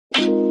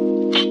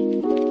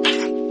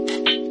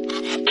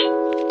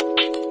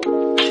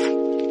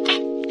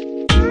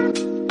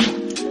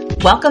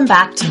Welcome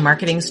back to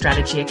Marketing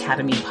Strategy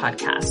Academy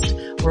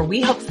podcast, where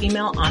we help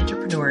female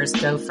entrepreneurs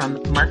go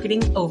from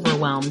marketing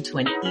overwhelm to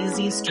an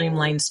easy,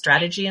 streamlined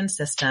strategy and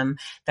system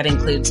that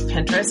includes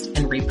Pinterest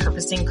and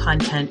repurposing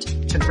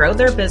content to grow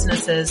their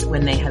businesses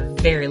when they have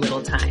very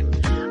little time.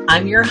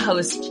 I'm your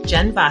host,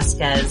 Jen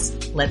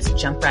Vasquez. Let's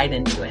jump right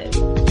into it.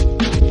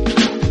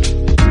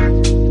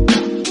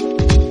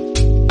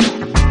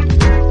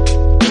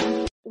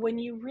 When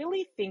you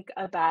really think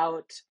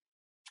about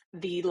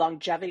the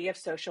longevity of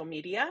social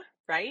media,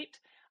 right?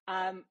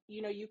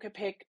 You could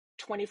pick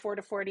 24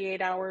 to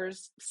 48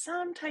 hours,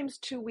 sometimes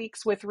 2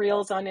 weeks with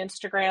Reels on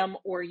Instagram,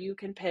 or you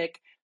can pick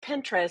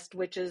Pinterest,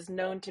 which is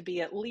known to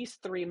be at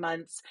least 3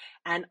 months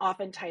and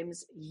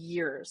oftentimes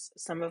years.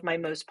 Some of my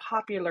most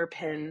popular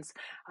pins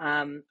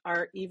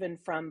are even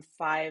from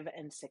 5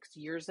 and 6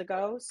 years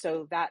ago.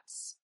 So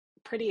that's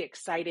pretty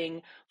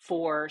exciting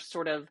for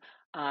sort of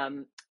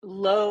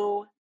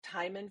low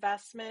time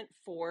investment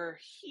for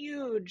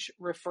huge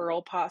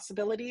referral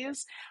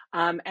possibilities.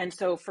 And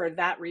so for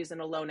that reason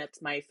alone,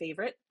 it's my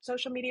favorite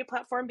social media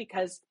platform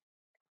because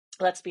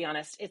let's be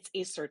honest, it's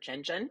a search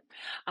engine.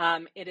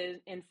 It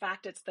is, in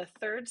fact, it's the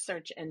third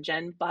search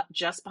engine, but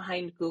just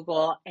behind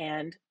Google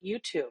and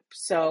YouTube.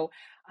 So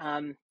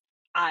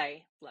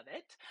I love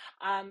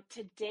it.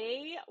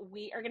 Today,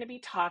 we are going to be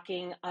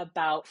talking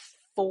about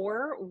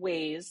 4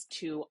 ways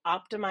to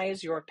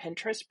optimize your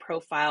Pinterest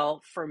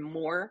profile for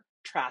more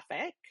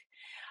traffic.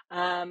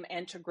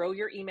 And to grow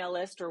your email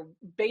list or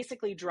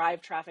basically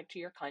drive traffic to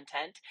your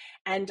content.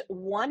 And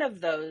one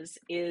of those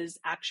is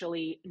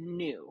actually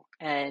new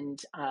and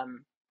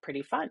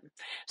pretty fun.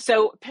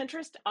 So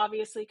Pinterest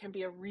obviously can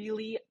be a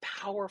really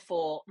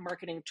powerful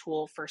marketing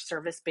tool for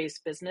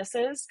service-based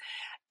businesses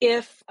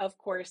if, of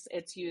course,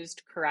 it's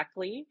used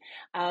correctly.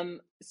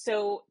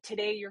 So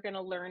today you're going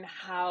to learn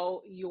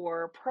how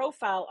your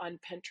profile on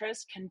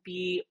Pinterest can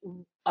be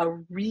a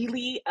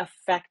really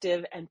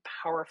effective and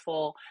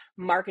powerful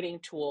marketing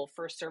tool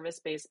for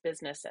service-based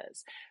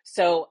businesses.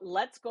 So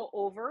let's go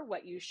over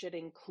what you should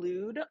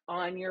include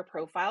on your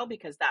profile,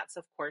 because that's,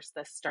 of course,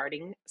 the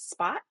starting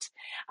spot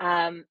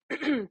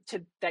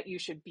that you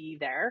should be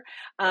there.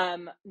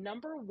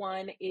 Number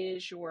 1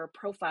 is your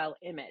profile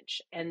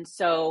image. And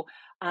so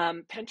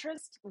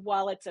Pinterest,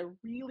 while it's a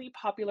really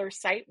popular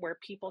site where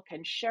people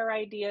can share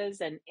ideas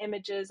and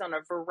images on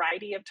a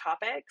variety of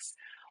topics,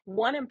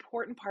 one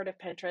important part of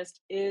Pinterest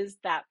is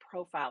that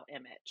profile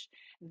image.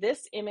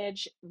 This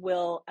image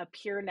will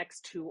appear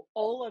next to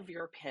all of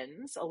your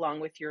pins along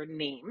with your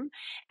name,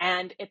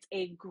 and it's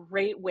a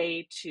great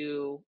way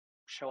to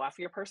show off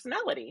your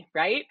personality,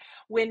 right?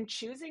 When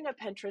choosing a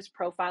Pinterest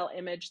profile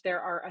image,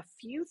 there are a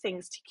few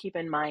things to keep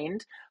in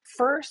mind.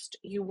 First,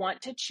 you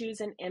want to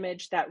choose an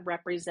image that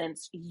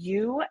represents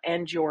you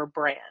and your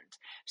brand.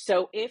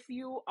 So if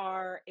you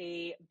are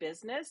a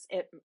business,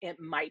 it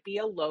might be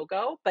a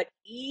logo, but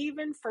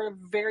even for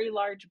very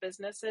large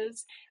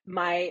businesses,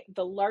 the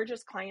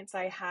largest clients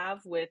I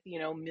have with,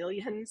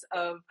 millions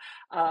of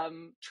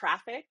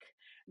traffic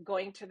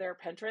going to their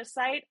Pinterest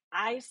site,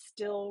 I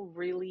still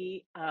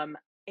really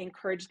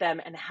encourage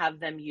them and have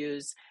them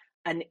use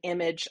an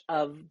image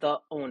of the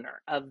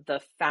owner, of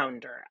the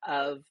founder,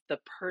 of the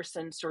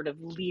person sort of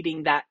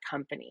leading that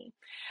company.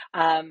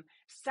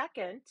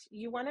 Second,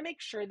 you want to make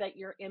sure that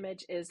your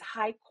image is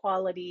high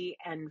quality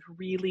and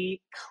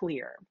really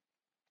clear.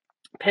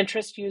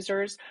 Pinterest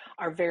users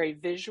are very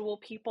visual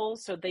people,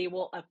 so they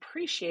will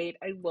appreciate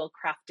a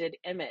well-crafted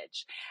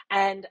image.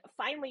 And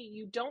finally,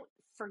 you don't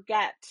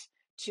forget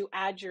to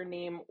add your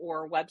name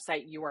or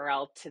website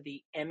URL to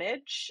the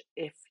image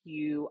if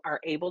you are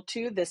able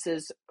to. This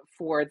is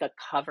for the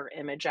cover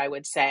image, I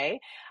would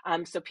say,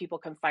 so people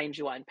can find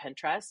you on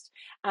Pinterest.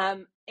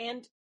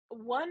 And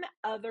one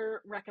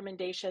other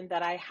recommendation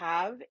that I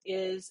have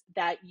is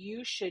that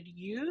you should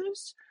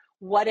use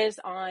what is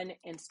on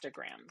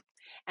Instagram.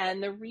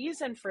 And the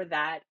reason for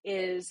that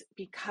is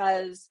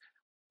because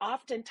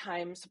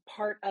oftentimes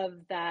part of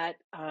that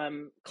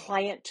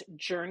client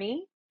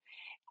journey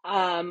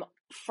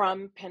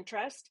from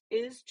Pinterest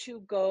is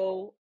to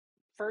go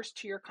first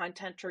to your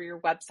content or your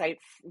website,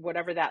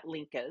 whatever that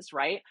link is,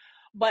 right?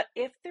 But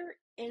if they're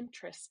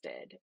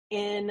interested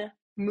in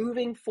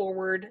moving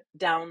forward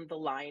down the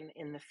line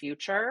in the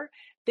future,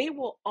 they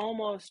will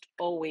almost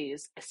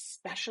always,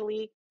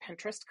 especially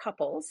Pinterest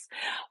couples,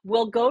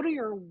 will go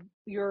to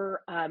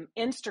your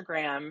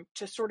Instagram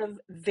to sort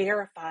of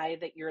verify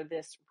that you're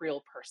this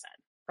real person,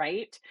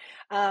 right?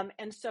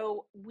 And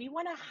so we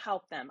want to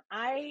help them.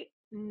 I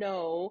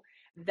know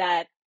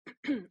that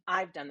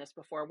I've done this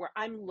before where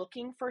I'm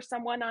looking for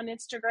someone on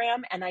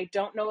Instagram and I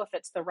don't know if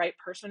it's the right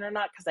person or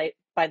not because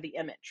by the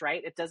image,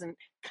 right? It doesn't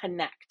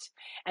connect.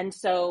 And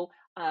so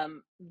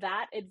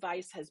that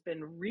advice has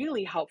been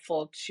really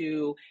helpful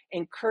to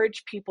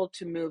encourage people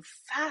to move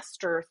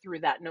faster through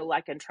that know,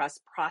 like, and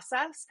trust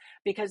process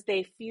because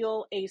they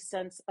feel a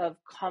sense of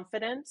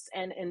confidence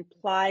and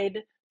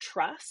implied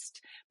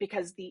trust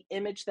because the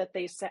image that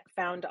they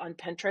found on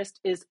Pinterest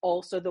is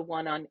also the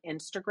one on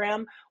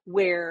Instagram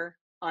where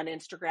on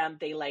Instagram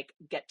they like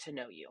get to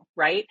know you,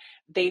 right?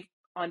 They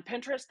On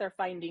Pinterest, they're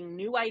finding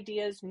new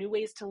ideas, new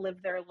ways to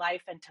live their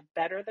life and to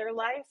better their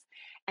life.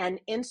 And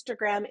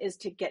Instagram is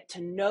to get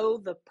to know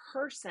the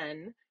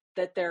person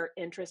that they're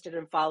interested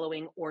in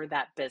following or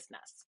that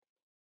business.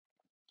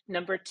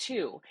 Number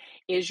two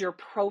is your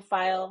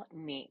profile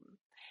name.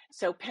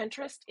 So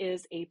Pinterest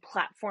is a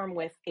platform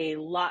with a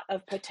lot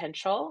of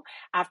potential.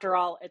 After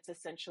all, it's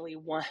essentially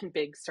one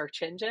big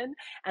search engine.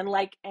 And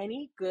like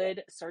any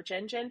good search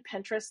engine,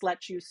 Pinterest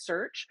lets you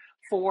search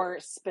for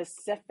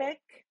specific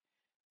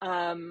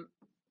um,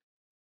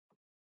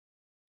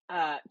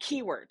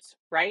 keywords,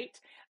 right?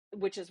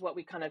 Which is what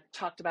we kind of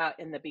talked about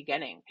in the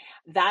beginning.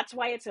 That's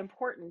why it's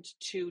important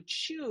to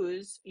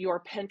choose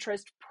your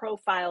Pinterest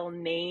profile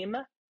name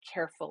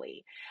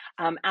carefully.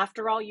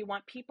 After all, you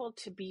want people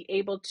to be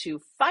able to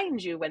find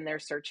you when they're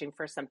searching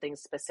for something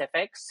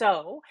specific.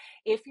 So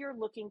if you're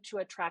looking to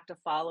attract a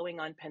following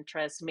on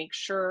Pinterest, make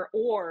sure,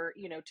 or,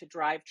 to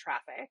drive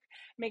traffic,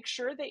 make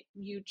sure that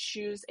you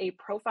choose a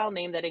profile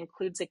name that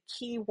includes a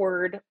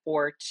keyword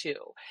or two.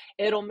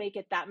 It'll make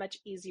it that much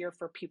easier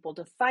for people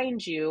to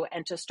find you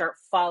and to start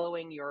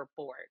following your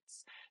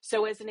boards.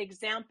 So as an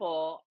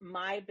example,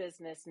 my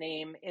business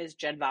name is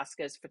Jen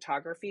Vasquez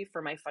Photography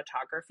for my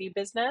photography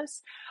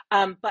business.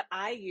 But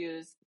I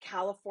use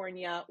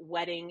California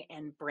Wedding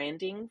and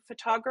Branding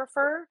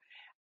Photographer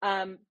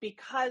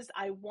because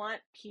I want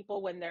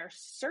people, when they're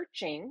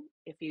searching,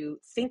 if you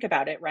think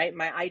about it, right?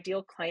 My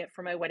ideal client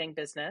for my wedding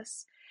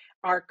business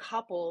are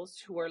couples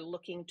who are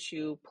looking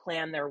to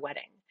plan their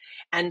wedding.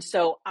 And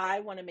so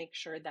I want to make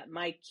sure that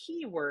my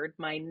keyword,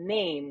 my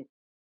name,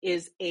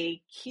 is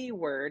a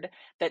keyword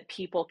that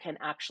people can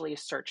actually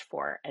search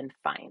for and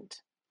find.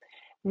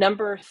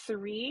 Number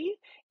three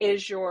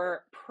is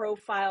your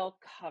profile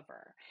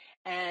cover.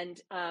 And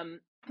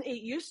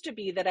it used to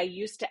be that I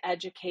used to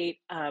educate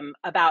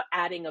about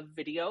adding a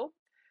video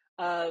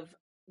of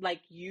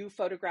like you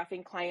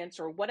photographing clients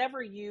or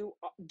whatever you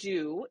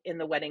do in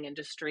the wedding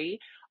industry,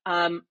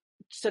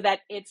 so that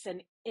it's an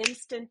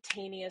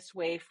instantaneous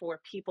way for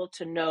people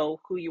to know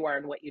who you are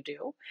and what you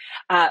do.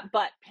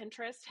 But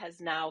Pinterest has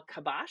now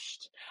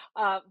kiboshed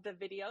the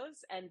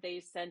videos, and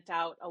they sent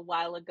out a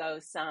while ago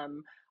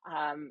some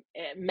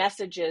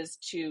messages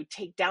to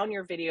take down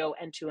your video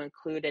and to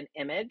include an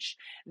image.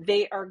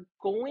 They are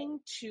going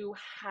to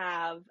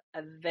have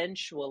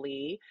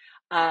eventually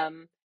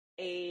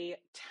a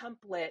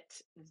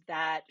template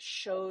that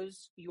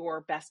shows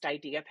your best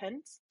idea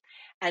pins.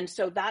 And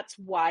so that's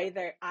why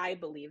I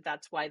believe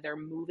that's why they're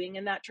moving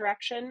in that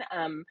direction.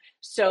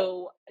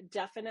 So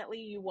definitely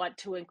you want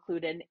to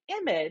include an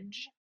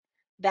image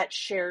that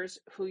shares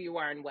who you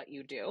are and what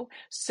you do.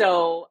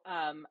 So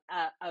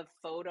a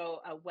photo,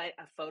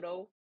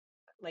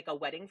 like a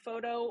wedding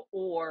photo,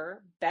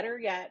 or better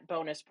yet,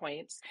 bonus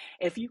points,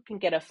 if you can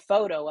get a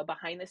photo, a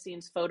behind the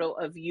scenes photo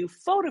of you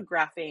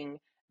photographing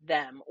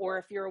them, or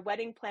if you're a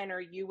wedding planner,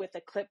 you with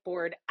a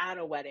clipboard at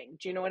a wedding.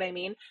 Do you know what I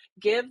mean?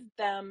 Give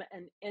them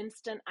an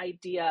instant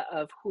idea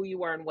of who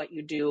you are and what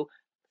you do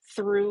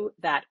through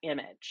that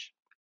image.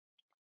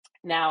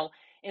 Now,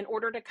 in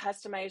order to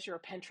customize your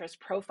Pinterest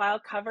profile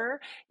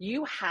cover,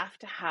 you have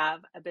to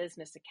have a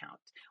business account,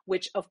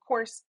 which of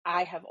course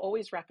I have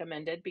always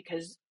recommended,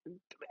 because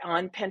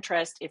on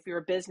Pinterest, if you're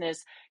a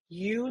business,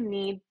 you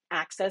need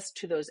access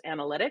to those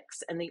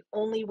analytics. And the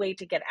only way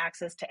to get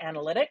access to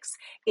analytics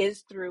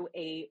is through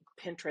a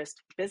Pinterest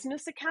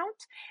business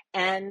account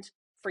and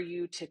for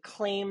you to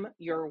claim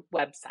your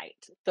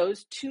website.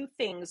 Those two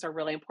things are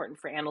really important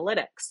for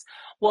analytics.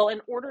 Well, in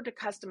order to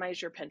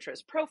customize your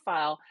Pinterest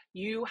profile,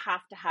 you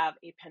have to have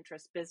a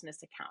Pinterest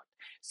business account.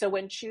 So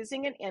when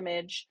choosing an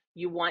image,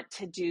 you want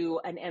to do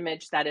an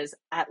image that is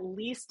at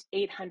least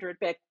 800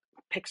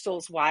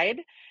 pixels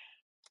wide.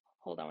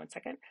 Hold on one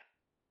second.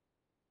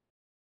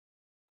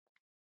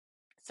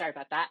 Sorry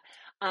about that.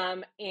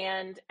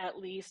 And at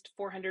least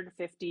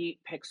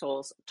 450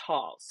 pixels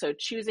tall. So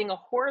choosing a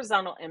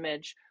horizontal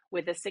image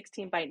with a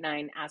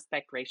 16:9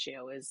 aspect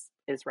ratio is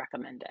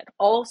recommended.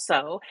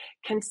 Also,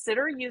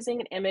 consider using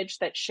an image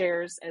that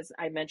shares, as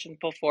I mentioned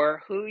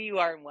before, who you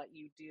are and what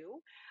you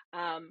do.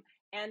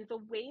 And the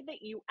way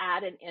that you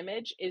add an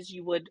image is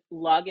you would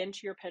log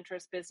into your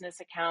Pinterest business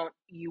account.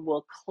 You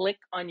will click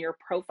on your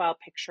profile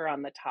picture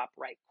on the top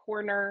right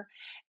corner,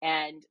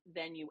 and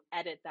then you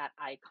edit that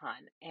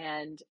icon.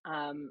 And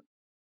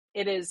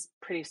it is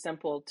pretty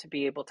simple to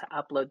be able to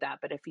upload that.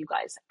 But if you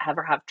guys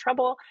ever have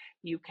trouble,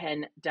 you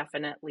can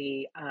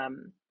definitely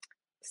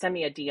send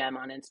me a DM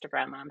on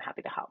Instagram. I'm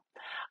happy to help.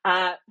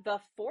 The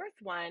fourth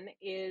one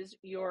is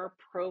your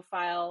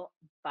profile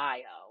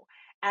bio.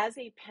 As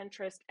a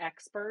Pinterest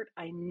expert,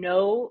 I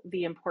know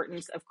the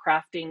importance of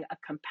crafting a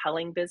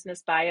compelling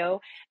business bio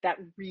that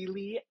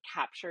really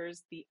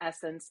captures the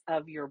essence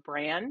of your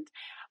brand.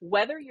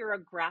 Whether you're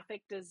a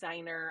graphic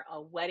designer,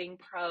 a wedding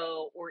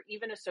pro, or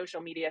even a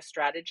social media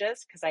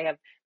strategist, because I have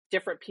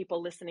different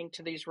people listening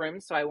to these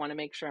rooms, so I want to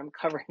make sure I'm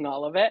covering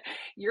all of it.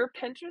 Your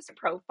Pinterest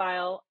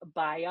profile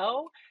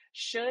bio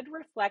should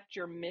reflect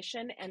your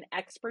mission and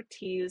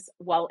expertise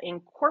while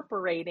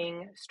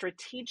incorporating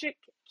strategic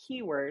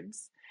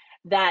keywords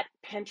that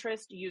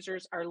Pinterest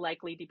users are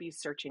likely to be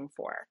searching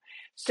for.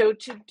 So,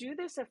 to do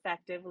this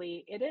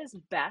effectively, it is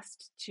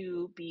best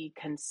to be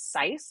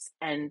concise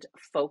and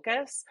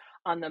focus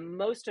on the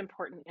most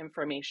important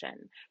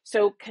information.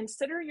 So,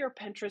 consider your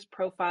Pinterest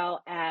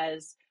profile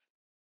as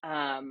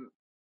um,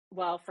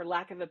 well, for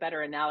lack of a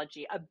better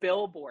analogy, a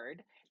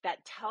billboard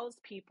that tells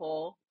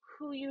people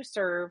who you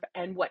serve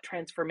and what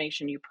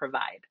transformation you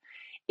provide.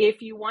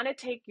 If you want to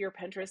take your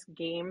Pinterest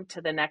game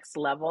to the next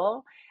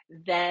level,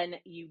 then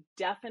you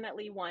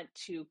definitely want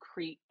to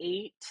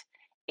create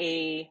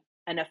a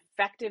an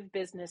effective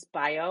business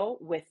bio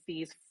with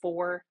these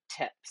 4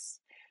 tips.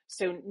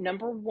 So,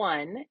 number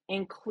 1,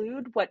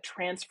 include what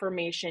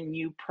transformation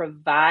you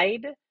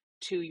provide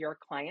to your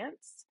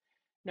clients.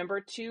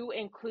 Number 2,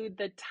 include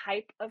the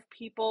type of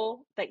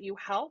people that you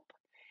help.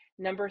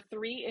 Number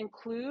 3,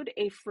 include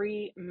a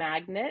free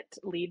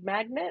lead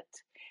magnet.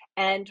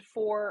 And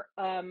for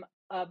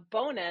a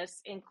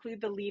bonus,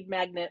 include the lead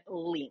magnet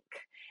link.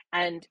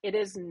 And it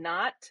is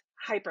not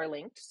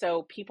hyperlinked,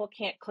 so people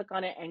can't click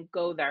on it and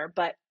go there.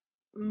 But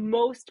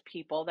most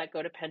people that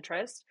go to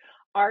Pinterest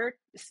are,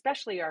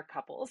 especially our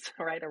couples,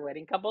 right, our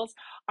wedding couples,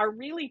 are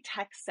really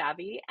tech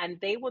savvy, and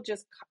they will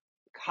just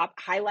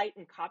highlight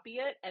and copy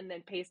it and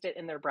then paste it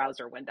in their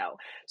browser window.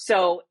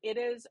 So it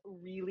is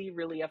really,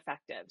 really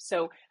effective.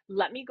 So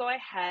let me go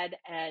ahead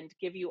and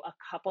give you a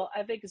couple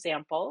of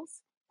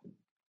examples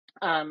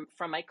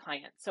from my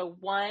clients. So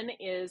one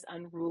is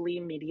Unruly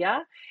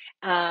Media,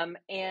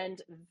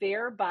 and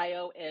their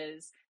bio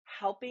is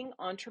helping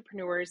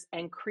entrepreneurs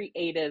and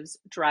creatives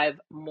drive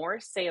more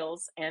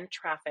sales and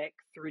traffic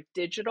through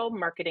digital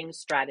marketing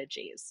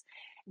strategies.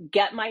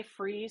 Get my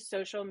free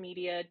social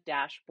media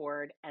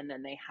dashboard, and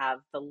then they have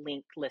the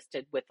link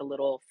listed with a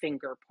little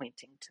finger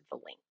pointing to the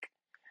link.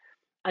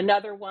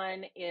 Another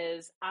one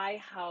is I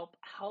help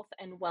health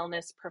and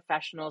wellness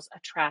professionals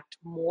attract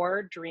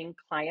more dream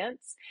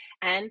clients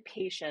and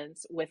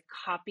patients with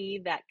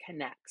copy that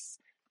connects.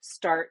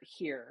 Start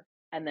here,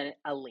 and then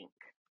a link.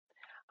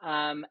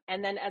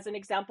 And then, as an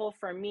example,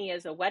 for me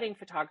as a wedding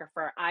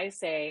photographer, I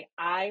say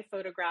I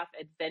photograph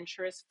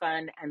adventurous,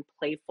 fun, and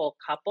playful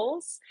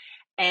couples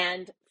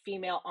and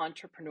female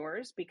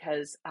entrepreneurs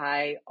because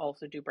I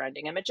also do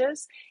branding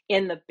images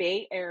in the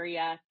Bay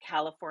Area,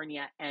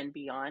 California, and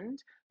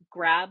beyond.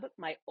 Grab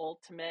my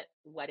ultimate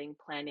wedding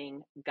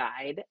planning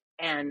guide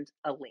and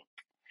a link.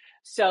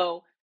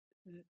 So,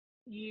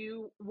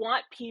 you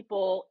want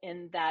people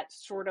in that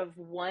sort of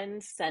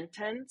one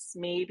sentence,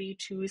 maybe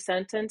 2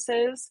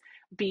 sentences,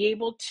 be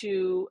able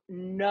to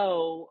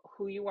know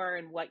who you are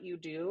and what you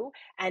do,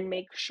 and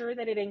make sure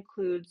that it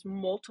includes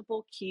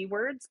multiple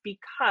keywords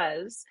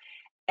because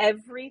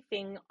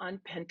everything on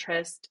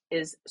Pinterest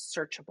is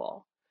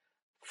searchable,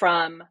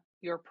 from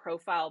your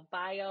profile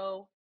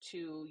bio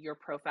to your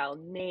profile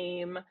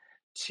name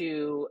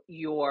to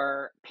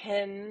your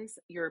pins,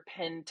 your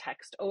pin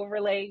text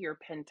overlay, your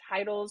pin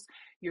titles,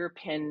 your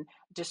pin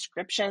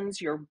descriptions,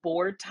 your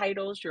board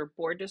titles, your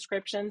board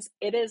descriptions.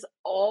 It is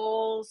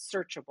all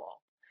searchable.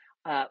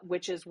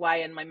 Which is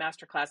why in my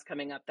masterclass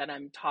coming up that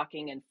I'm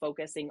talking and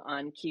focusing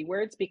on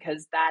keywords,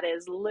 because that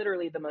is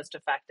literally the most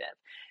effective.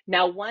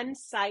 Now, one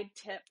side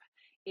tip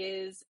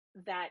is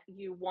that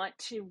you want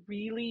to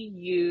really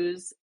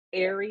use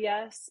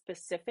area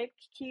specific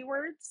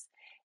keywords,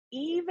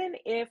 even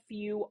if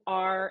you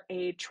are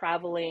a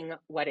traveling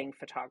wedding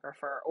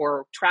photographer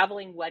or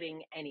traveling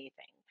wedding anything.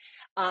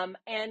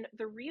 And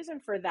the reason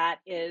for that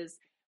is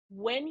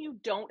when you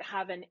don't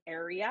have an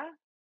area,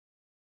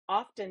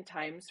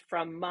 oftentimes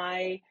from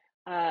my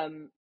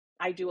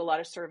I do a lot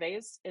of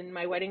surveys in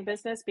my wedding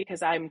business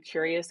because I'm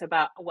curious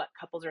about what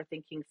couples are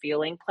thinking,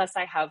 feeling. Plus,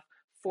 I have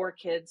 4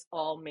 kids,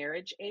 all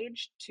marriage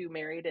age, 2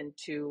 married and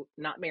 2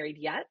 not married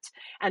yet.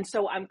 And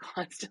so I'm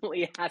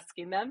constantly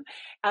asking them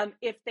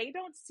if they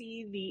don't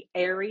see the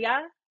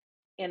area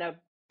in a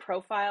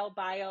profile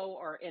bio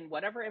or in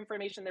whatever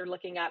information they're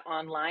looking at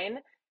online,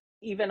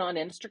 even on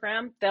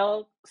Instagram,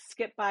 they'll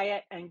skip by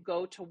it and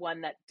go to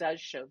one that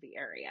does show the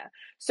area.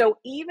 So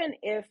even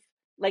if,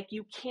 like,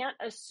 you can't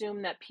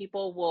assume that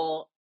people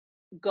will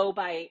go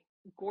by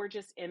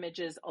gorgeous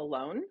images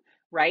alone,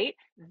 right?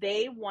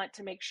 They want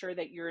to make sure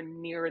that you're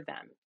near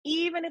them.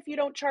 Even if you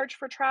don't charge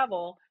for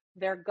travel,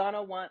 they're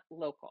gonna want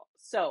local.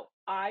 So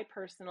I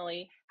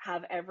personally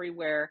have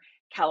everywhere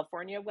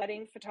California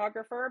wedding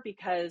photographer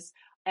because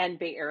and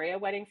Bay Area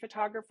wedding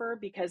photographer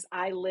because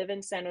I live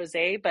in San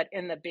Jose, but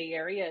in the Bay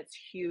Area it's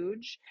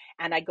huge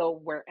and I go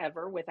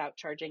wherever without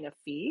charging a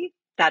fee.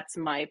 That's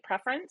my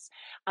preference.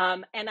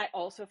 And I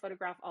also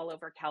photograph all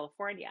over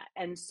California.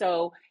 And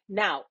so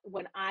now,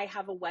 when I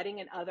have a wedding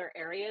in other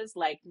areas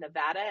like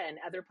Nevada and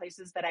other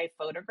places that I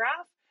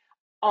photograph,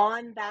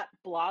 on that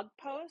blog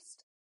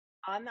post,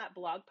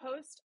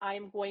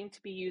 I'm going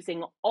to be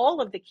using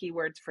all of the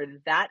keywords for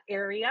that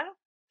area,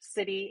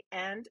 city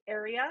and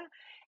area,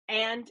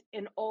 and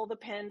in all the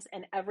pins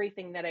and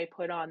everything that I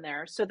put on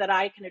there so that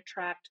I can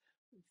attract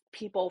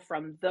people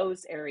from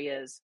those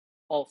areas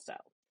also.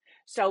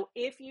 So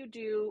if you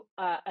do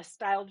a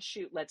styled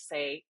shoot, let's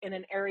say, in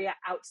an area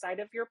outside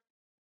of your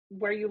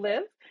where you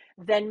live,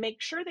 then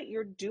make sure that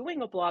you're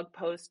doing a blog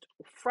post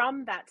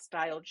from that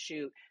styled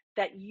shoot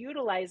that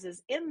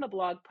utilizes in the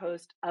blog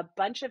post a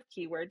bunch of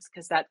keywords,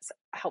 because that's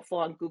helpful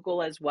on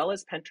Google as well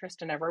as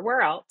Pinterest and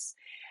everywhere else.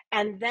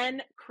 And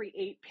then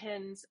create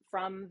pins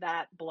from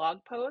that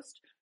blog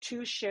post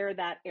to share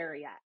that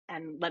area.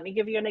 And let me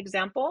give you an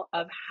example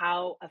of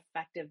how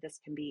effective this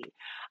can be.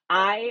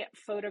 I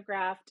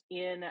photographed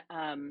in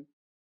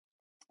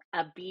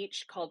a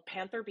beach called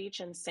Panther Beach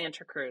in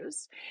Santa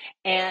Cruz.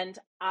 And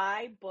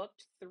I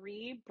booked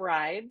 3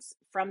 brides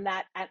from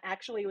that. And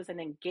actually, it was an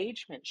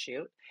engagement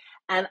shoot.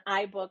 And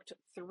I booked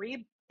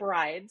 3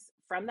 brides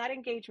from that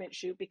engagement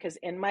shoot because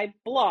in my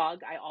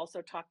blog, I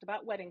also talked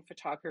about wedding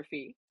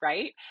photography,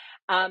 right?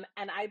 And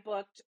I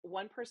booked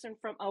 1 person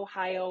from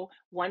Ohio,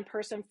 1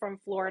 person from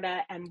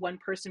Florida, and 1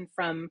 person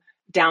from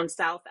down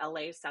south,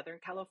 LA, Southern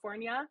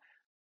California,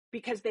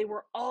 because they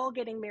were all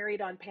getting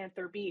married on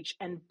Panther Beach.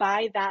 And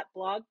by that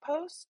blog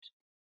post,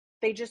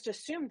 they just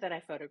assumed that I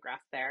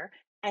photographed there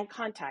and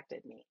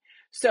contacted me.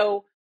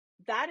 So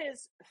that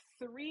is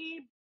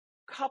 3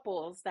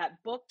 couples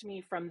that booked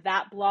me from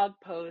that blog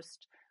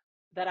post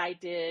that I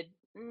did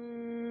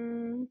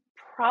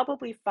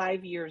probably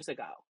 5 years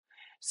ago.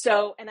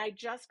 So, and I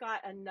just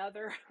got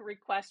another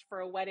request for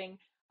a wedding.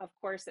 Of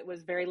course, it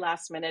was very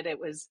last minute. It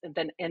was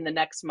then in the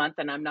next month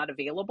and I'm not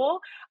available.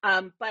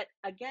 But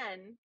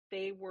again,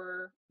 they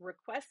were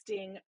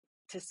requesting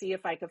to see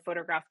if I could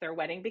photograph their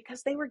wedding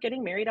because they were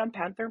getting married on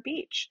Panther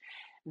Beach.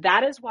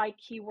 That is why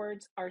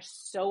keywords are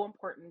so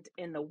important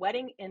in the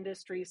wedding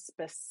industry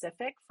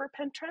specific for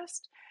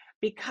Pinterest,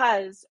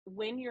 because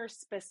when you're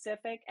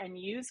specific and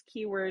use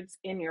keywords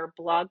in your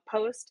blog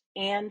post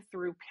and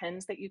through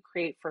pins that you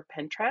create for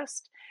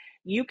Pinterest,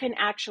 you can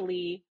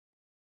actually,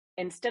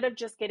 instead of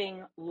just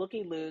getting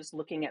looky-loos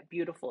looking at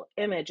beautiful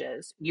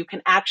images, you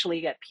can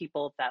actually get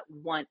people that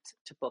want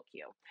to book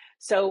you.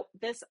 So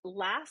this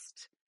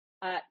last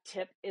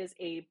tip is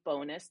a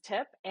bonus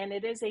tip, and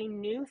it is a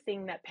new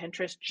thing that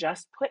Pinterest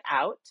just put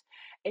out.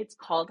 It's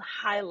called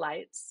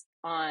highlights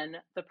on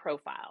the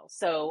profile.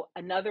 So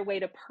another way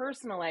to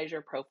personalize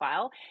your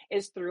profile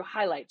is through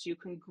highlights. You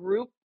can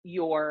group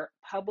your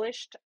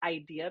published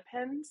idea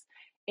pins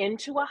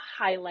into a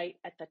highlight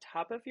at the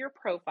top of your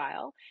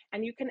profile,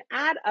 and you can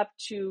add up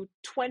to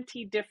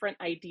 20 different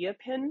idea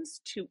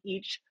pins to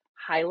each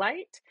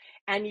highlight,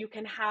 and you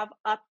can have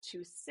up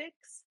to 6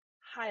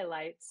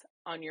 highlights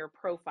on your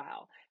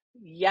profile.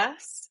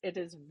 Yes, it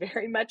is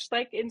very much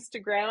like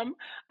Instagram,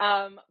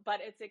 but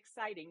it's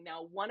exciting.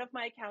 Now, one of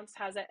my accounts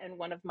has it and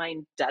one of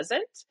mine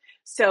doesn't.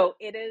 So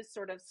it is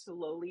sort of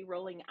slowly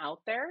rolling out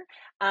there.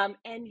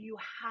 And you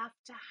have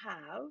to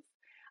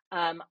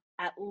have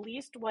at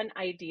least 1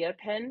 idea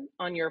pin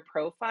on your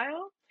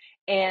profile,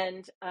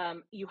 and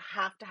you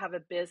have to have a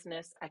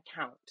business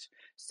account.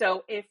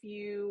 So if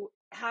you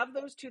have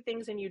those 2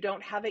 things and you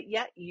don't have it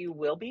yet, you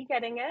will be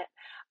getting it.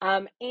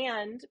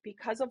 And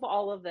because of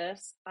all of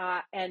this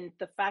and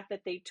the fact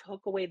that they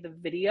took away the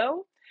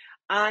video,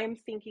 I'm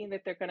thinking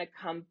that they're going to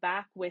come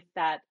back with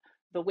that,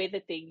 the way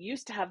that they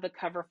used to have the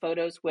cover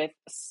photos with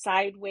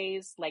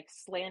sideways, like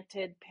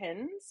slanted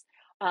pins.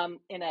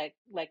 In a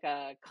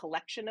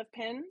collection of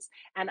pins,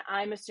 and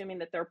I'm assuming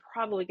that they're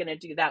probably going to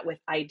do that with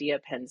idea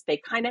pins. They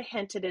kind of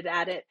hinted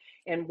at it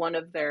in one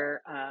of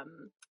their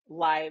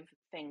live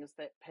things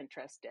that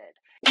Pinterest did.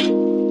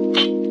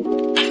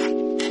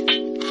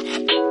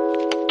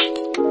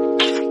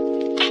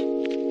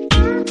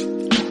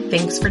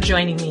 Thanks for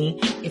joining me.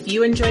 If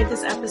you enjoyed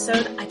this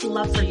episode, I'd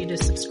love for you to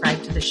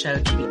subscribe to the show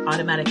to be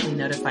automatically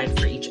notified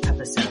for each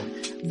episode.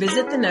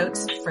 Visit the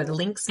notes for the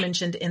links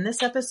mentioned in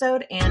this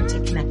episode and to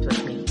connect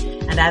with me.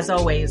 And as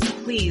always,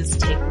 please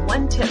take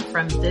 1 tip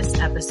from this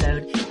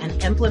episode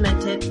and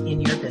implement it in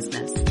your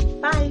business.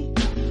 Bye.